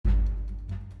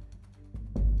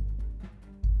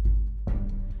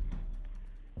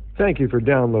Thank you for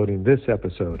downloading this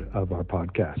episode of our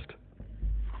podcast.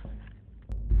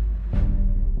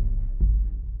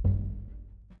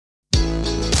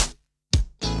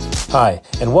 Hi,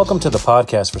 and welcome to the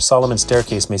podcast for Solomon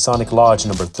Staircase Masonic Lodge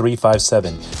number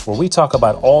 357, where we talk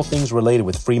about all things related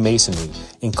with Freemasonry,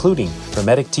 including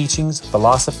Hermetic teachings,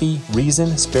 philosophy,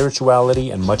 reason,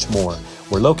 spirituality, and much more.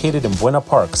 We're located in Buena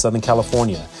Park, Southern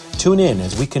California. Tune in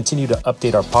as we continue to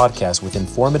update our podcast with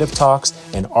informative talks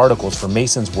and articles for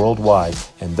Masons worldwide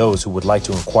and those who would like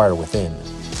to inquire within.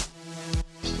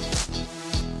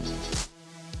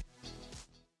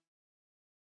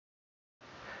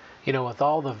 You know, with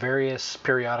all the various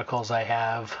periodicals I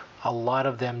have, a lot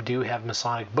of them do have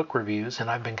Masonic book reviews,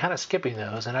 and I've been kind of skipping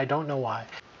those, and I don't know why.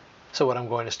 So what I'm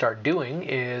going to start doing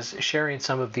is sharing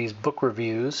some of these book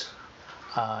reviews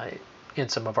in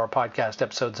some of our podcast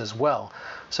episodes as well.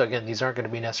 So again, these aren't going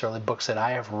to be necessarily books that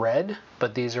I have read,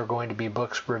 but these are going to be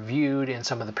books reviewed in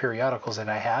some of the periodicals that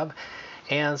I have,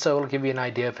 and so it'll give you an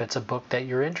idea if it's a book that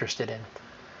you're interested in.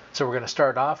 So we're going to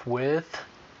start off with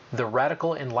The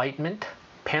Radical Enlightenment,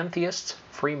 Pantheists,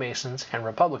 Freemasons, and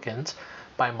Republicans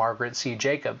by Margaret C.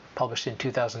 Jacob, published in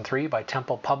 2003 by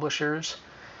Temple Publishers.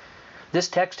 This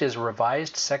text is a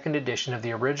revised second edition of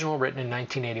the original written in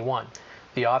 1981.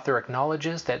 The author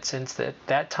acknowledges that since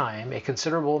that time, a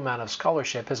considerable amount of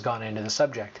scholarship has gone into the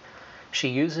subject. She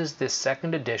uses this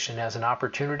second edition as an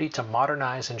opportunity to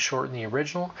modernize and shorten the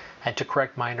original and to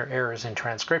correct minor errors in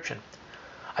transcription.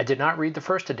 I did not read the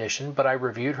first edition, but I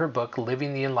reviewed her book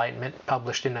Living the Enlightenment,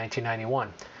 published in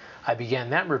 1991. I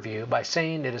began that review by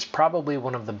saying it is probably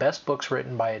one of the best books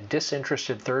written by a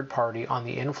disinterested third party on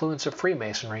the influence of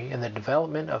Freemasonry in the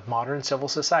development of modern civil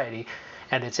society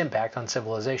and its impact on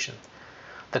civilization.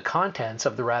 The contents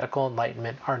of the Radical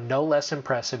Enlightenment are no less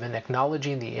impressive in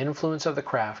acknowledging the influence of the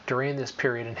craft during this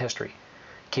period in history.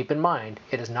 Keep in mind,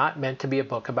 it is not meant to be a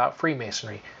book about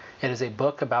Freemasonry. It is a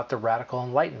book about the Radical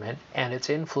Enlightenment and its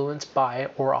influence by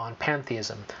or on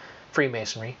pantheism,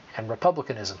 Freemasonry, and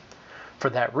Republicanism. For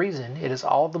that reason, it is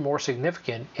all the more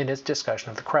significant in its discussion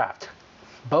of the craft.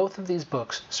 Both of these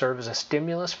books serve as a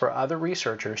stimulus for other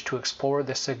researchers to explore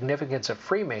the significance of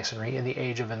Freemasonry in the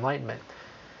Age of Enlightenment.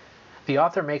 The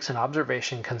author makes an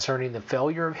observation concerning the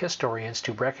failure of historians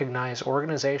to recognize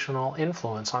organizational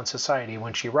influence on society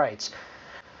when she writes,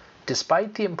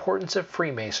 "Despite the importance of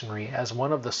Freemasonry as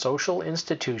one of the social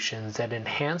institutions that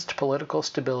enhanced political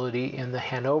stability in the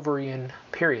Hanoverian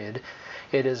period,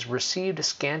 it has received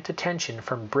scant attention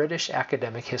from British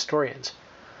academic historians.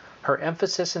 Her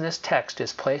emphasis in this text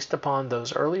is placed upon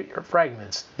those early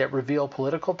fragments that reveal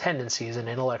political tendencies and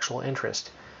intellectual interest.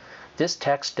 This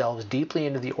text delves deeply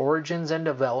into the origins and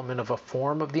development of a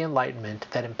form of the Enlightenment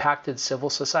that impacted civil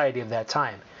society of that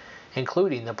time,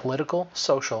 including the political,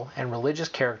 social, and religious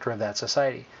character of that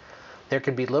society. There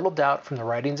can be little doubt from the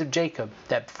writings of Jacob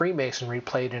that Freemasonry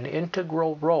played an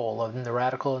integral role in the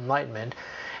Radical Enlightenment,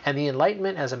 and the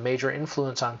Enlightenment as a major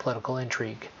influence on political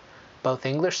intrigue. Both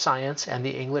English science and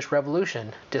the English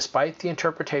Revolution, despite the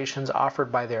interpretations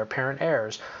offered by their apparent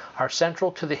heirs, are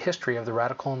central to the history of the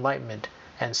Radical Enlightenment,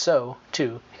 and so,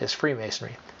 too, is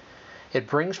Freemasonry. It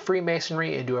brings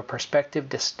Freemasonry into a perspective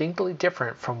distinctly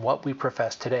different from what we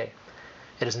profess today.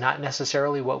 It is not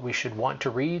necessarily what we should want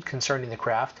to read concerning the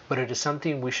craft, but it is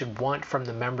something we should want from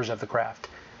the members of the craft.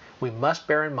 We must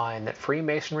bear in mind that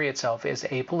Freemasonry itself is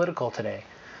apolitical today,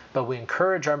 but we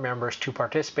encourage our members to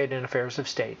participate in affairs of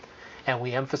state, and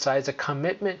we emphasize a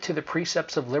commitment to the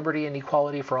precepts of liberty and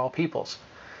equality for all peoples.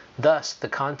 Thus, the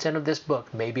content of this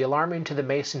book may be alarming to the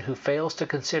Mason who fails to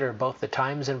consider both the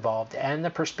times involved and the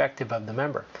perspective of the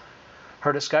member.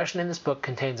 Her discussion in this book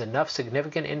contains enough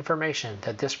significant information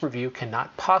that this review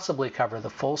cannot possibly cover the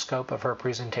full scope of her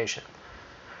presentation.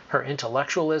 Her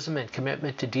intellectualism and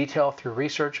commitment to detail through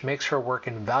research makes her work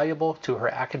invaluable to her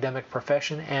academic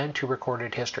profession and to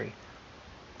recorded history.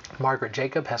 Margaret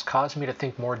Jacob has caused me to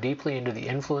think more deeply into the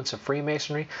influence of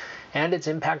Freemasonry and its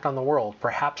impact on the world,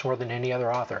 perhaps more than any other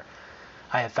author.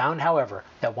 I have found, however,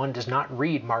 that one does not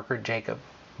read Margaret Jacob.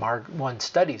 One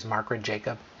studies Margaret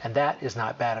Jacob, and that is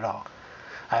not bad at all.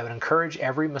 I would encourage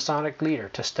every Masonic leader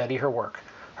to study her work.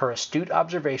 Her astute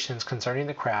observations concerning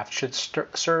the craft should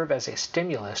serve as a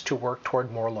stimulus to work toward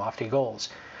more lofty goals.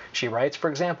 She writes, for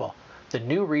example, "The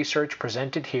new research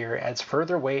presented here adds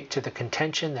further weight to the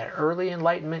contention that early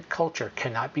Enlightenment culture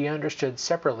cannot be understood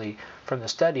separately from the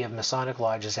study of Masonic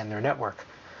lodges and their network.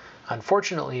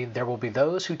 Unfortunately, there will be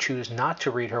those who choose not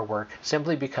to read her work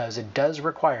simply because it does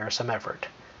require some effort."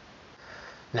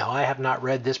 Now, I have not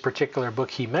read this particular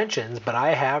book he mentions, but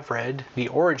I have read The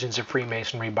Origins of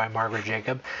Freemasonry by Margaret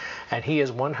Jacob, and he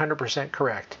is 100%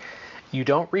 correct. You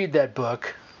don't read that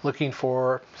book looking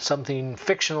for something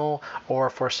fictional or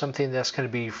for something that's going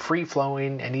to be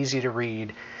free-flowing and easy to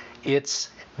read, it's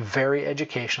very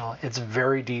educational, it's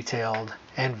very detailed,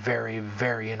 and very,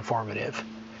 very informative.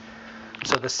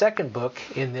 So the second book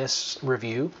in this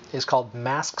review is called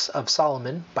Masks of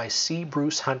Solomon by C.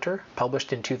 Bruce Hunter,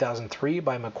 published in 2003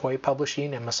 by McCoy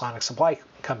Publishing and Masonic Supply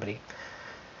Company.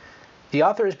 The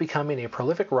author is becoming a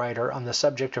prolific writer on the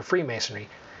subject of Freemasonry,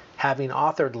 having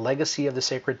authored Legacy of the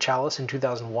Sacred Chalice in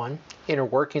 2001, Inner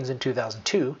Workings in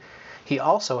 2002. He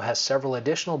also has several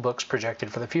additional books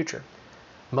projected for the future.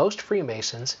 Most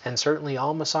Freemasons, and certainly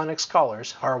all Masonic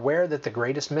scholars, are aware that the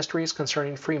greatest mysteries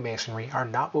concerning Freemasonry are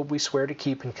not what we swear to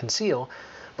keep and conceal,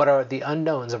 but are the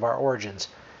unknowns of our origins,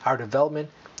 our development,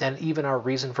 and even our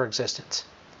reason for existence.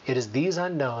 It is these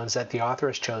unknowns that the author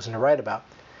has chosen to write about.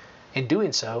 In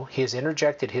doing so, he has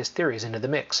interjected his theories into the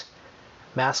mix.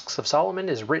 Masks of Solomon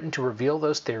is written to reveal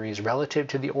those theories relative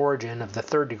to the origin of the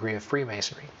third degree of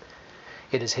Freemasonry.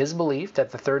 It is his belief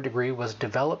that the third degree was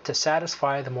developed to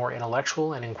satisfy the more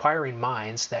intellectual and inquiring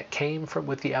minds that came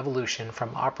with the evolution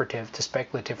from operative to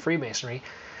speculative Freemasonry,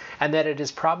 and that it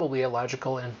is probably a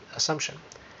logical assumption.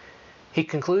 He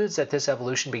concludes that this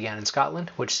evolution began in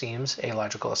Scotland, which seems a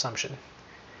logical assumption.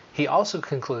 He also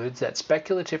concludes that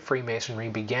speculative Freemasonry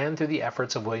began through the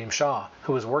efforts of William Shaw,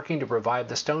 who was working to revive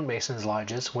the stonemasons'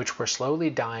 lodges, which were slowly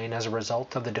dying as a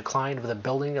result of the decline of the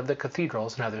building of the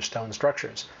cathedrals and other stone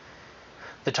structures.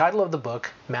 The title of the book,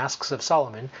 Masks of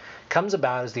Solomon, comes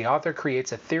about as the author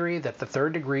creates a theory that the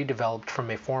third degree developed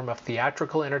from a form of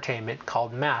theatrical entertainment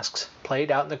called masks played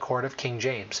out in the court of King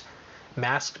James.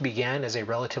 Masks began as a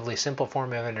relatively simple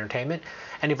form of entertainment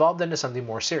and evolved into something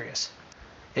more serious.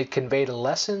 It conveyed a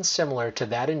lesson similar to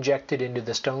that injected into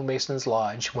the stonemason's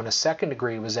lodge when a second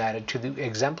degree was added to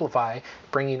exemplify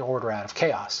bringing order out of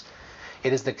chaos.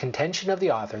 It is the contention of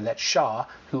the author that Shaw,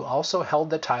 who also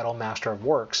held the title Master of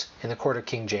Works in the court of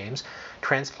King James,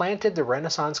 transplanted the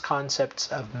Renaissance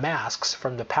concepts of masks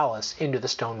from the palace into the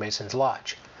stonemason's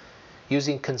lodge.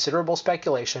 Using considerable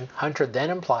speculation, Hunter then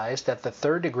implies that the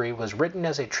third degree was written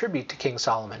as a tribute to King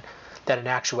Solomon, that in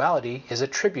actuality is a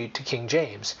tribute to King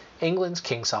James, England's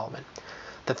King Solomon.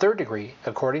 The third degree,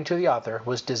 according to the author,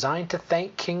 was designed to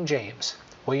thank King James,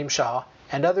 William Shaw,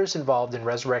 and others involved in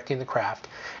resurrecting the craft,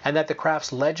 and that the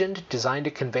craft's legend, designed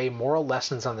to convey moral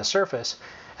lessons on the surface,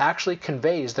 actually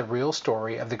conveys the real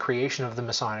story of the creation of the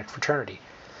Masonic fraternity.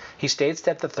 He states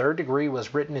that the third degree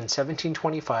was written in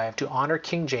 1725 to honor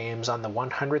King James on the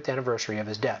 100th anniversary of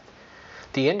his death.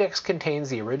 The index contains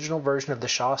the original version of the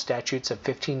Shaw Statutes of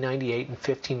 1598 and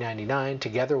 1599,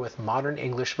 together with modern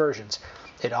English versions.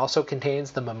 It also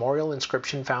contains the memorial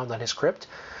inscription found on his crypt,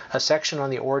 a section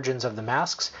on the origins of the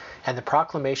masks, and the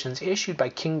proclamations issued by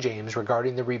King James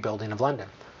regarding the rebuilding of London.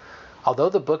 Although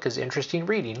the book is interesting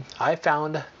reading, I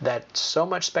found that so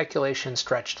much speculation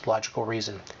stretched logical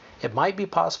reason. It might be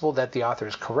possible that the author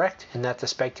is correct and that the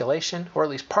speculation, or at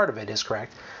least part of it, is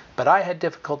correct, but I had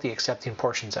difficulty accepting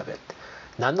portions of it.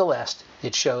 Nonetheless,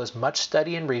 it shows much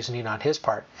study and reasoning on his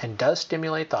part and does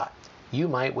stimulate thought. You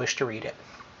might wish to read it.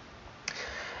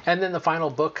 And then the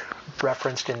final book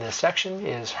referenced in this section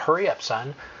is Hurry Up,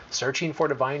 Son! Searching for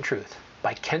Divine Truth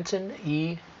by Kenton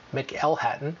E.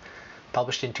 McElhatton,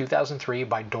 published in 2003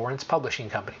 by Dorrance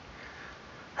Publishing Company.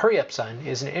 Hurry Up, Son!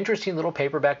 Is an interesting little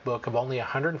paperback book of only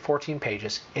 114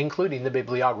 pages, including the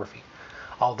bibliography.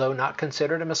 Although not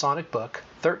considered a Masonic book,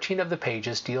 13 of the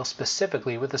pages deal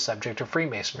specifically with the subject of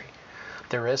Freemasonry.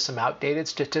 There is some outdated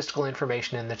statistical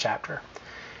information in the chapter.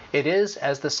 It is,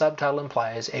 as the subtitle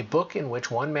implies, a book in which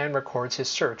one man records his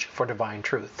search for divine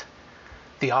truth.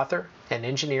 The author, an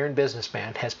engineer and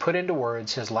businessman, has put into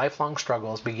words his lifelong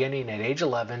struggles beginning at age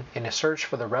 11 in a search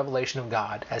for the revelation of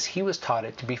God as he was taught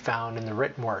it to be found in the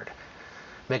written word.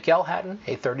 McElhatton,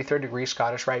 a 33rd degree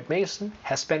Scottish Rite Mason,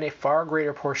 has spent a far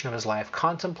greater portion of his life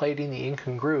contemplating the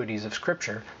incongruities of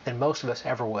Scripture than most of us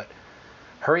ever would.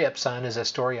 Hurry Up, Son! Is a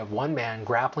story of one man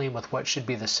grappling with what should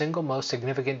be the single most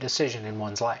significant decision in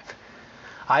one's life.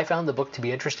 I found the book to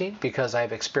be interesting because I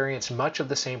have experienced much of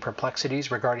the same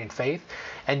perplexities regarding faith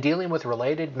and dealing with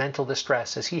related mental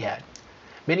distress as he had.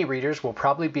 Many readers will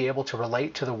probably be able to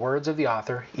relate to the words of the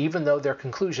author, even though their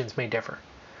conclusions may differ.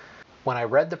 When I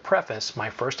read the preface, my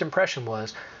first impression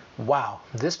was, wow,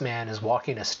 this man is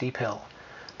walking a steep hill.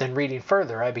 Then reading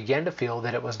further, I began to feel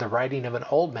that it was the writing of an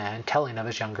old man telling of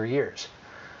his younger years.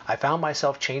 I found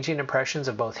myself changing impressions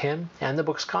of both him and the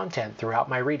book's content throughout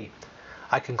my reading.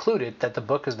 I concluded that the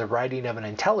book is the writing of an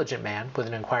intelligent man with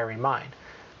an inquiring mind,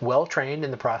 well trained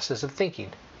in the process of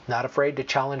thinking, not afraid to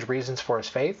challenge reasons for his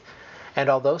faith, and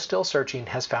although still searching,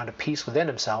 has found a peace within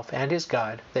himself and his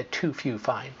God that too few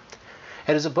find.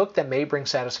 It is a book that may bring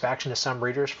satisfaction to some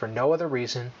readers for no other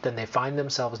reason than they find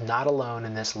themselves not alone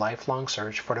in this lifelong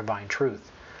search for divine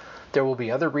truth. There will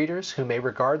be other readers who may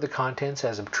regard the contents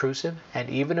as obtrusive and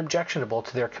even objectionable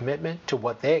to their commitment to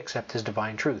what they accept as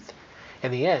divine truth.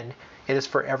 In the end, it is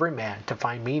for every man to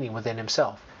find meaning within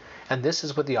himself, and this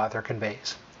is what the author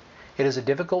conveys. It is a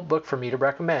difficult book for me to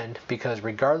recommend because,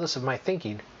 regardless of my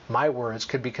thinking, my words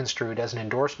could be construed as an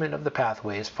endorsement of the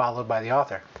pathways followed by the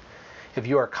author. If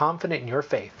you are confident in your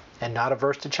faith and not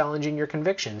averse to challenging your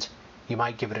convictions, you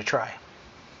might give it a try.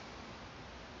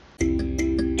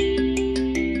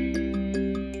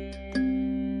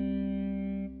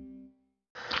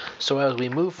 So as we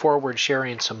move forward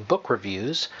sharing some book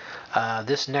reviews,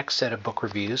 this next set of book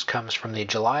reviews comes from the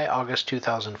July-August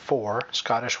 2004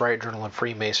 Scottish Rite Journal of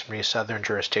Freemasonry, Southern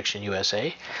Jurisdiction,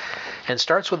 USA, and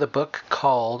starts with a book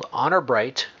called Honor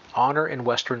Bright, Honor in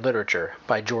Western Literature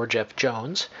by George F.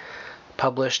 Jones,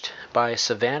 published by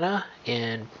Savannah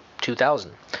in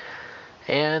 2000.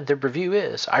 And the review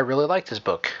is, I really like this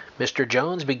book. Mr.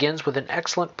 Jones begins with an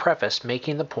excellent preface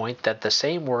making the point that the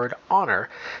same word, honor,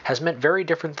 has meant very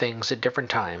different things at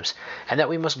different times, and that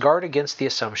we must guard against the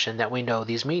assumption that we know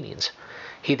these meanings.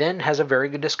 He then has a very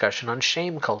good discussion on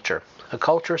shame culture, a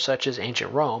culture such as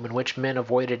ancient Rome in which men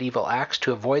avoided evil acts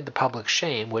to avoid the public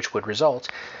shame which would result,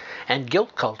 and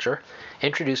guilt culture,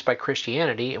 introduced by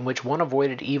Christianity, in which one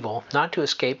avoided evil not to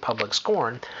escape public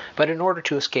scorn, but in order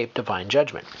to escape divine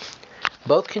judgment.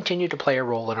 Both continue to play a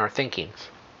role in our thinking.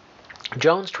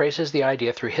 Jones traces the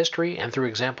idea through history and through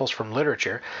examples from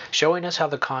literature, showing us how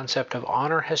the concept of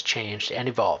honor has changed and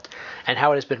evolved, and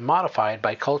how it has been modified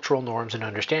by cultural norms and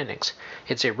understandings.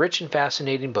 It's a rich and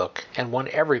fascinating book, and one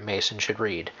every Mason should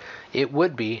read. It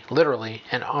would be, literally,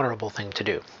 an honorable thing to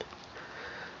do.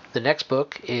 The next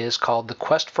book is called The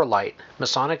Quest for Light,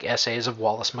 Masonic Essays of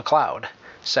Wallace MacLeod,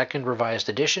 second revised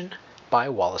edition by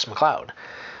Wallace MacLeod.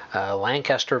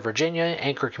 Lancaster, Virginia,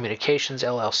 Anchor Communications,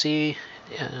 LLC,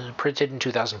 printed in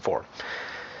 2004.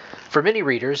 For many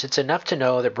readers, it's enough to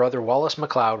know that Brother Wallace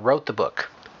MacLeod wrote the book.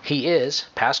 He is,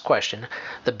 past question,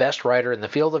 the best writer in the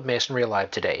field of Masonry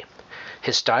alive today.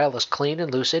 His style is clean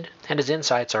and lucid, and his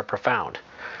insights are profound.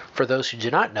 For those who do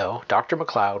not know, Dr.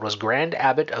 MacLeod was Grand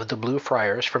Abbot of the Blue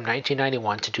Friars from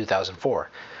 1991 to 2004.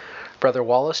 Brother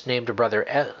Wallace named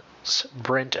Brother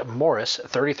Brent Morris,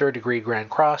 33rd degree Grand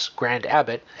Cross, Grand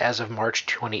Abbot as of March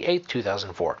 28,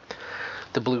 2004.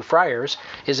 The Blue Friars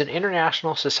is an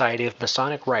international society of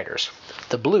Masonic writers.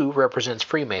 The blue represents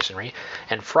Freemasonry,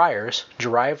 and friars,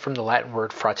 derived from the Latin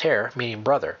word frater, meaning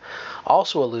brother,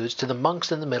 also alludes to the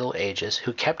monks in the Middle Ages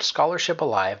who kept scholarship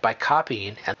alive by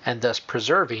copying and thus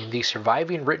preserving the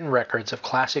surviving written records of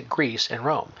classic Greece and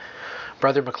Rome.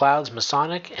 Brother MacLeod's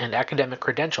Masonic and academic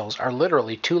credentials are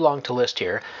literally too long to list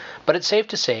here, but it's safe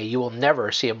to say you will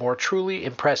never see a more truly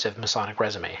impressive Masonic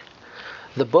resume.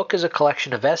 The book is a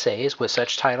collection of essays with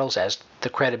such titles as The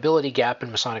Credibility Gap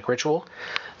in Masonic Ritual,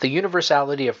 The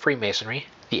Universality of Freemasonry,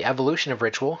 The Evolution of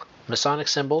Ritual, Masonic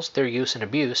Symbols, Their Use and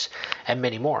Abuse, and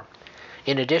many more.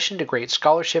 In addition to great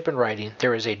scholarship and writing,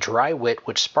 there is a dry wit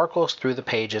which sparkles through the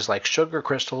pages like sugar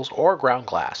crystals or ground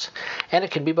glass, and it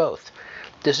can be both.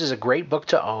 This is a great book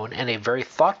to own and a very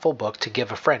thoughtful book to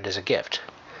give a friend as a gift.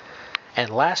 And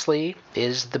lastly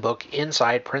is the book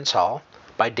Inside Prince Hall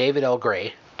by David L.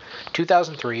 Gray,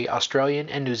 2003 Australian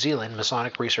and New Zealand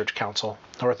Masonic Research Council,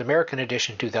 North American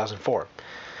edition 2004.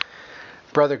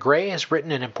 Brother Gray has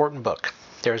written an important book.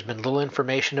 There has been little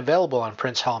information available on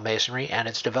Prince Hall Masonry and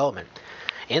its development.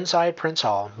 Inside Prince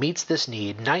Hall meets this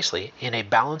need nicely in a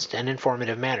balanced and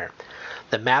informative manner.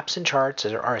 The maps and charts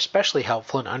are especially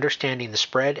helpful in understanding the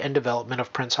spread and development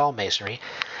of Prince Hall Masonry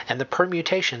and the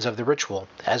permutations of the ritual,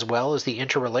 as well as the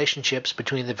interrelationships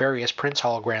between the various Prince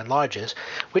Hall Grand Lodges,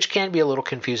 which can be a little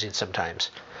confusing sometimes,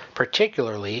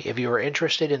 particularly if you are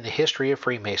interested in the history of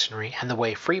Freemasonry and the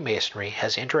way Freemasonry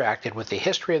has interacted with the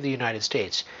history of the United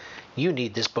States. You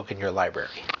need this book in your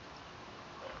library.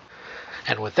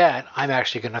 And with that, I'm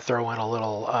actually going to throw in a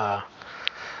little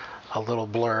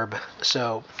blurb.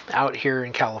 So out here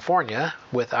in California,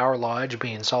 with our lodge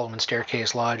being Solomon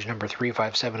Staircase Lodge number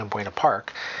 357 in Buena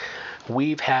Park,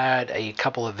 we've had a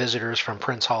couple of visitors from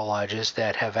Prince Hall lodges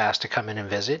that have asked to come in and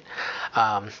visit.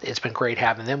 It's been great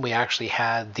having them. We actually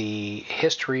had the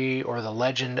history or the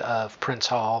legend of Prince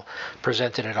Hall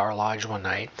presented at our lodge one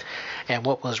night. And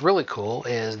what was really cool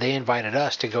is they invited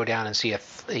us to go down and see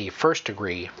a first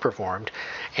degree performed.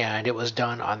 And it was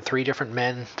done on 3 different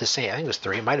men, I think it was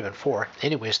 3, it might have been 4.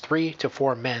 Anyways, 3 to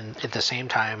 4 men at the same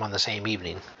time on the same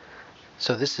evening.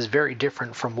 So this is very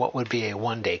different from what would be a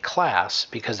one-day class,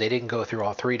 because they didn't go through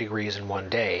all 3 degrees in one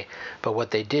day, but what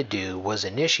they did do was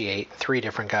initiate 3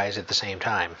 different guys at the same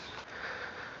time.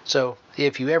 So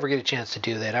if you ever get a chance to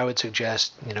do that, I would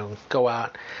suggest, go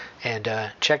out and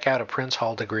check out a Prince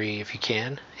Hall degree if you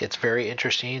can. It's very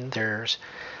interesting.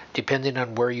 Depending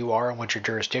on where you are and what your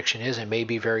jurisdiction is, it may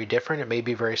be very different. It may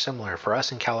be very similar. For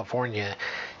us in California,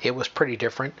 it was pretty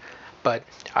different. But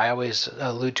I always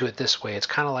allude to it this way. It's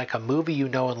kind of like a movie you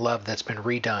know and love that's been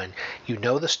redone. You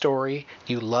know the story,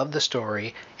 you love the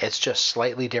story, it's just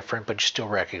slightly different, but you still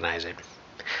recognize it.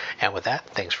 And with that,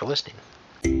 thanks for listening.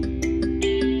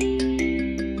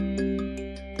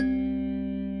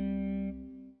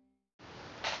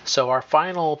 So our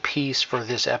final piece for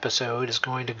this episode is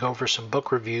going to go over some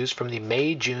book reviews from the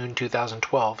May-June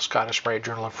 2012 Scottish Rite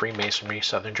Journal of Freemasonry,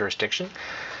 Southern Jurisdiction.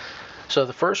 So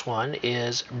the first one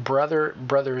is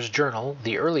Brothers Journal,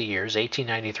 The Early Years,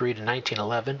 1893 to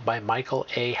 1911, by Michael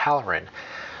A. Halloran.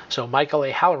 So Michael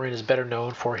A. Halloran is better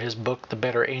known for his book, The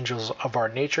Better Angels of Our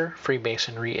Nature,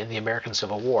 Freemasonry in the American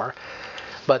Civil War.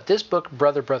 But this book,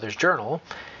 Brothers Journal,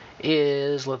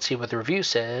 is, let's see what the review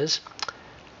says.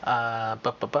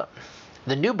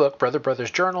 The new book,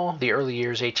 Brothers Journal, The Early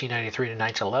Years, 1893 to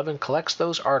 1911, collects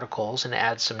those articles and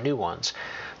adds some new ones.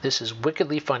 This is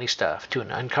wickedly funny stuff. To an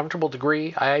uncomfortable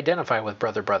degree, I identify with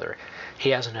Brother.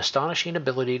 He has an astonishing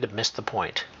ability to miss the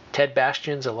point. Ted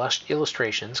Bastian's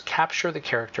illustrations capture the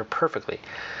character perfectly.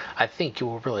 I think you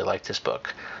will really like this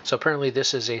book. So apparently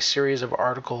this is a series of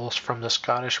articles from the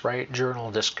Scottish Rite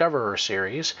Journal Discoverer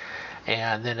series,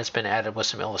 and then it's been added with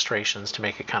some illustrations to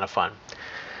make it kind of fun.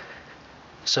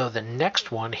 So the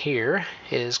next one here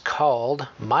is called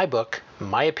My Book,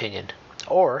 My Opinion,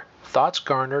 or Thoughts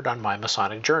Garnered on My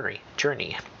Masonic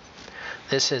Journey.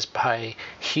 This is by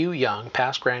Hugh Young,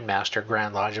 past Grand Master,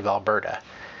 Grand Lodge of Alberta.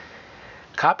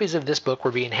 Copies of this book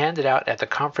were being handed out at the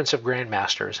Conference of Grand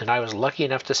Masters, and I was lucky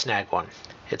enough to snag one.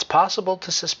 It's possible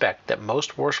to suspect that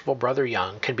most worshipful Brother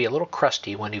Young can be a little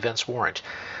crusty when events warrant,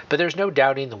 but there's no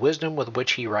doubting the wisdom with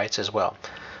which he writes as well.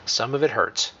 Some of it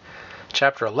hurts.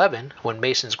 Chapter 11, When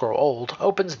Masons Grow Old,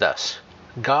 opens thus: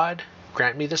 God,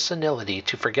 grant me the senility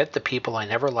to forget the people I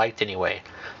never liked anyway,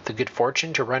 the good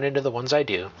fortune to run into the ones I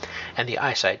do, and the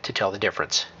eyesight to tell the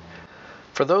difference.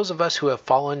 For those of us who have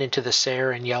fallen into the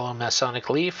sere and yellow Masonic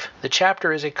leaf, the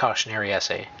chapter is a cautionary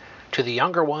essay. To the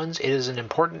younger ones, it is an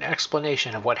important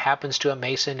explanation of what happens to a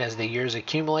Mason as the years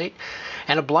accumulate,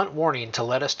 and a blunt warning to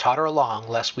let us totter along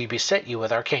lest we beset you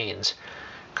with our canes.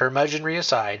 Curmudgeonry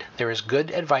aside, there is good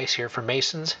advice here for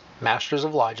Masons, Masters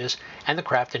of Lodges, and the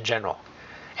craft in general.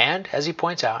 And, as he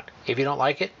points out, if you don't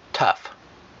like it, tough.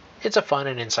 It's a fun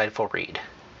and insightful read.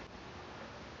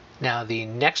 Now the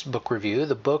next book review,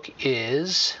 the book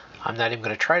is, I'm not even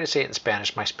going to try to say it in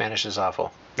Spanish, my Spanish is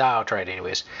awful. I'll try it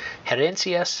anyways.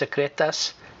 Herencias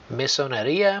Secretas,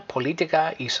 Masonería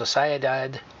Política y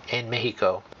Sociedad en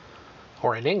Mexico.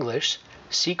 Or in English,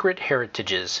 Secret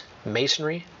Heritages,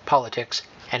 Masonry, Politics,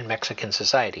 and Mexican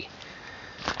Society.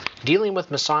 Dealing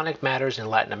with Masonic matters in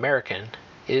Latin America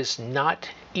is not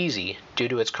easy due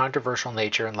to its controversial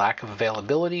nature and lack of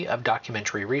availability of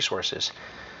documentary resources.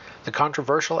 The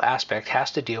controversial aspect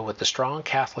has to deal with the strong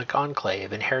Catholic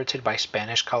enclave inherited by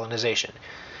Spanish colonization,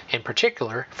 in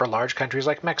particular for large countries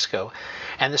like Mexico,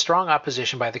 and the strong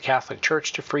opposition by the Catholic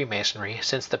Church to Freemasonry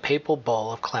since the papal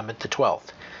bull of Clement XII,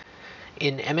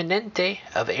 in Eminente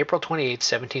of April 28,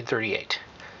 1738.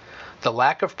 The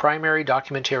lack of primary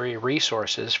documentary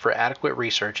resources for adequate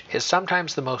research is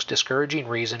sometimes the most discouraging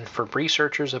reason for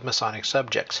researchers of Masonic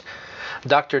subjects.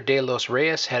 Dr. De Los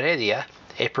Reyes Heredia,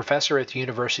 a professor at the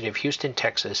University of Houston,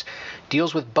 Texas,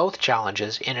 deals with both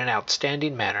challenges in an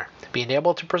outstanding manner, being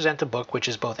able to present a book which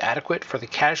is both adequate for the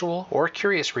casual or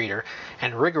curious reader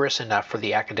and rigorous enough for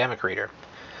the academic reader.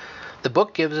 The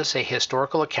book gives us a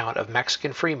historical account of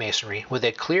Mexican Freemasonry with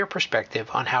a clear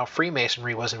perspective on how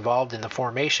Freemasonry was involved in the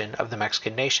formation of the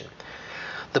Mexican nation.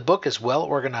 The book is well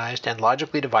organized and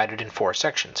logically divided in 4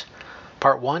 sections.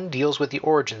 Part 1 deals with the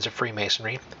origins of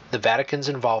Freemasonry, the Vatican's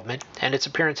involvement, and its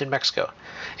appearance in Mexico,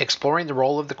 exploring the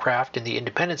role of the craft in the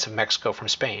independence of Mexico from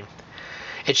Spain.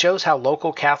 It shows how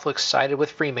local Catholics sided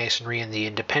with Freemasonry in the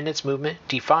independence movement,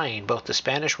 defying both the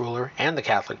Spanish ruler and the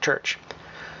Catholic Church.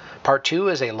 Part 2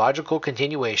 is a logical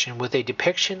continuation with a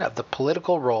depiction of the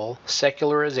political role,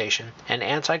 secularization, and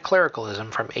anti-clericalism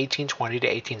from 1820 to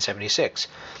 1876.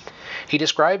 He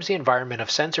describes the environment of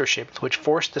censorship which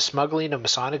forced the smuggling of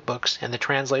Masonic books and the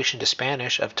translation to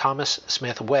Spanish of Thomas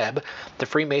Smith Webb, The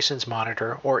Freemason's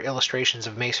Monitor, or Illustrations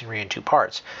of Masonry in 2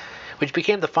 parts, which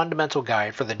became the fundamental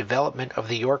guide for the development of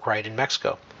the York Rite in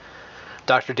Mexico.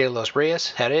 Dr. de los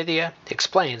Reyes Heredia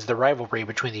explains the rivalry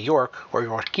between the York or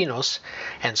Yorkinos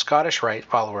and Scottish Rite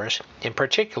followers, in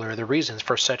particular the reasons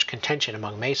for such contention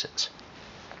among Masons.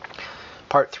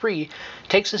 Part 3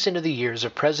 takes us into the years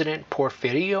of President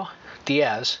Porfirio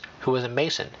Diaz, who was a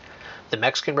Mason, the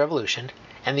Mexican Revolution,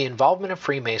 and the involvement of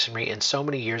Freemasonry in so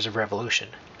many years of revolution.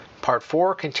 Part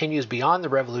 4 continues beyond the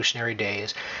revolutionary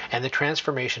days and the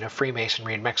transformation of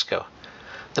Freemasonry in Mexico.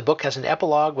 The book has an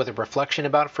epilogue with a reflection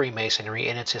about Freemasonry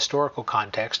in its historical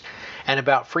context and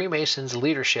about Freemasons'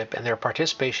 leadership and their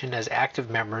participation as active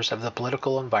members of the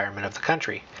political environment of the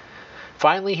country.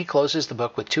 Finally, he closes the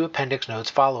book with 2 appendix notes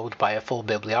followed by a full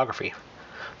bibliography.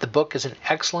 The book is an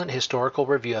excellent historical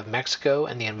review of Mexico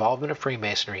and the involvement of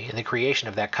Freemasonry in the creation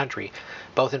of that country,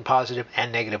 both in positive and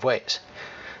negative ways.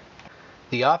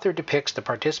 The author depicts the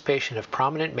participation of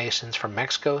prominent Masons from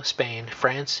Mexico, Spain,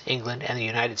 France, England, and the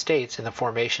United States in the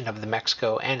formation of the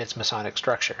Mexico and its Masonic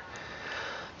structure.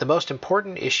 The most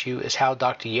important issue is how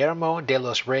Dr. Guillermo de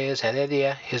los Reyes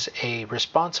Heredia is a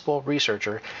responsible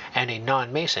researcher and a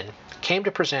non-Mason, came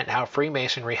to present how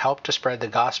Freemasonry helped to spread the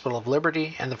gospel of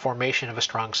liberty and the formation of a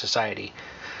strong society.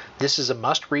 This is a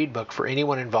must-read book for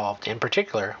anyone involved, in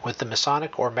particular with the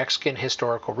Masonic or Mexican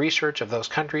historical research of those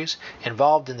countries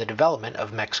involved in the development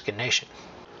of Mexican nation.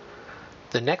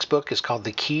 The next book is called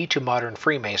The Key to Modern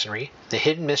Freemasonry, The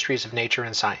Hidden Mysteries of Nature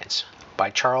and Science, by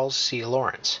Charles C.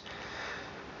 Lawrence.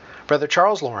 Brother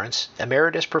Charles Lawrence,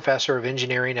 Emeritus Professor of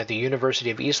Engineering at the University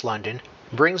of East London,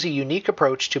 brings a unique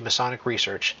approach to Masonic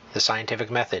research, the scientific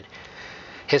method.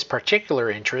 His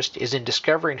particular interest is in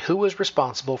discovering who was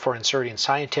responsible for inserting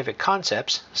scientific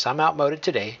concepts, some outmoded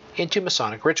today, into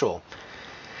Masonic ritual.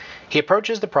 He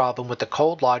approaches the problem with the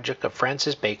cold logic of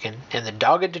Francis Bacon and the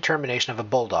dogged determination of a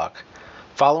bulldog.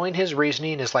 Following his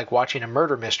reasoning is like watching a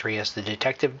murder mystery as the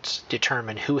detectives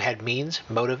determine who had means,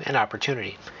 motive, and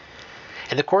opportunity.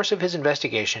 In the course of his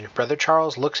investigation, Brother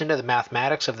Charles looks into the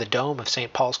mathematics of the dome of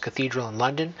St. Paul's Cathedral in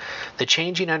London, the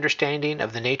changing understanding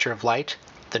of the nature of light,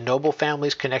 the noble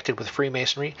families connected with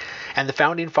Freemasonry, and the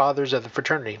founding fathers of the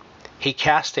fraternity. He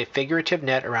casts a figurative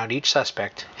net around each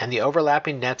suspect, and the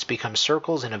overlapping nets become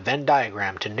circles in a Venn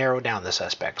diagram to narrow down the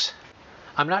suspects.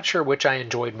 I'm not sure which I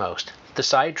enjoyed most, the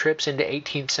side trips into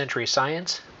 18th century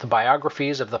science, the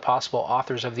biographies of the possible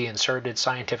authors of the inserted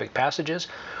scientific passages,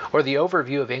 or the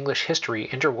overview of English history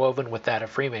interwoven with that of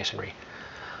Freemasonry.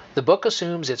 The book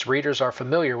assumes its readers are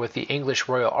familiar with the English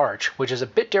Royal Arch, which is a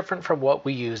bit different from what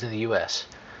we use in the U.S.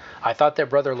 I thought that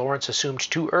Brother Lawrence assumed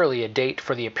too early a date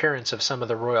for the appearance of some of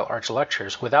the Royal Arch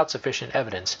lectures without sufficient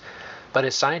evidence, but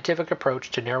his scientific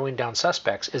approach to narrowing down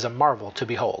suspects is a marvel to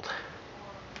behold.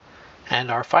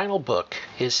 And our final book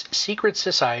is Secret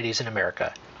Societies in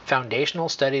America, Foundational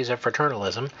Studies of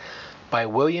Fraternalism by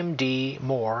William D.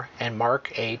 Moore and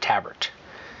Mark A. Tabbert.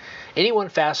 Anyone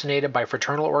fascinated by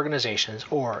fraternal organizations,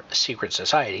 or secret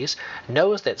societies,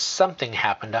 knows that something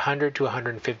happened 100 to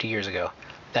 150 years ago.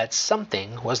 That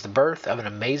something was the birth of an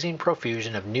amazing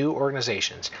profusion of new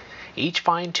organizations, each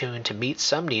fine-tuned to meet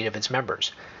some need of its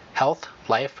members. Health,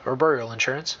 life, or burial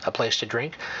insurance, a place to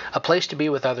drink, a place to be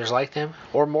with others like them,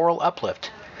 or moral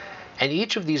uplift. And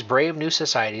each of these brave new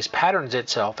societies patterns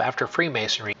itself after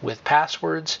Freemasonry with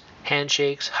passwords,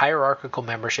 handshakes, hierarchical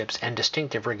memberships, and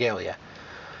distinctive regalia.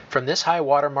 From this high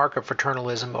watermark of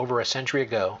fraternalism over a century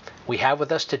ago, we have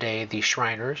with us today the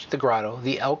Shriners, the Grotto,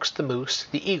 the Elks, the Moose,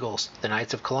 the Eagles, the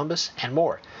Knights of Columbus, and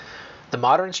more. The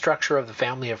modern structure of the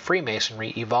family of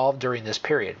Freemasonry evolved during this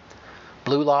period.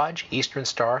 Blue Lodge, Eastern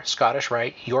Star, Scottish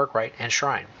Rite, York Rite, and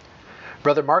Shrine.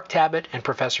 Brother Mark Tabbert and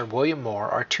Professor William Moore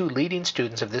are 2 leading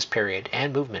students of this period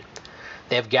and movement.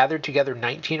 They have gathered together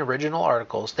 19 original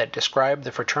articles that describe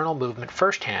the fraternal movement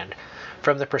firsthand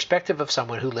from the perspective of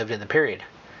someone who lived in the period.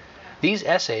 These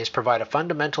essays provide a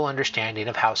fundamental understanding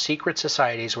of how secret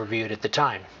societies were viewed at the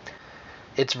time.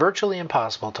 It's virtually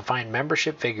impossible to find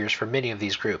membership figures for many of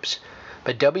these groups,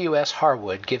 but W.S.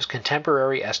 Harwood gives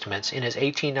contemporary estimates in his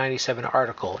 1897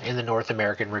 article in the North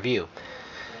American Review.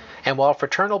 And while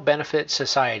fraternal benefit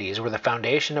societies were the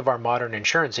foundation of our modern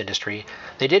insurance industry,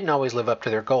 they didn't always live up to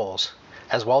their goals.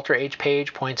 As Walter H.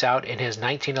 Page points out in his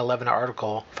 1911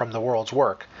 article from The World's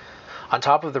Work, on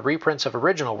top of the reprints of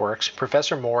original works,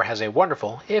 Professor Moore has a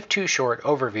wonderful, if too short,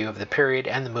 overview of the period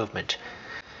and the movement.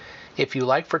 If you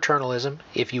like fraternalism,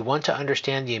 if you want to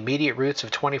understand the immediate roots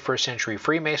of 21st century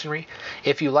Freemasonry,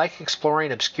 if you like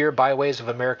exploring obscure byways of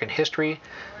American history,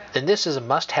 then this is a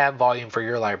must-have volume for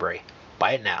your library.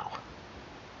 Buy it now.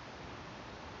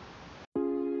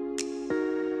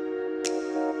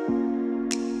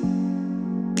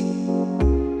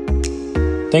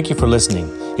 Thank you for listening.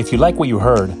 If you like what you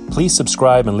heard, please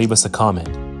subscribe and leave us a comment.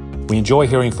 We enjoy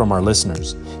hearing from our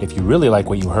listeners. If you really like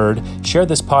what you heard, share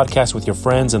this podcast with your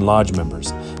friends and lodge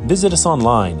members. Visit us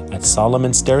online at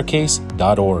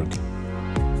solomonstaircase.org.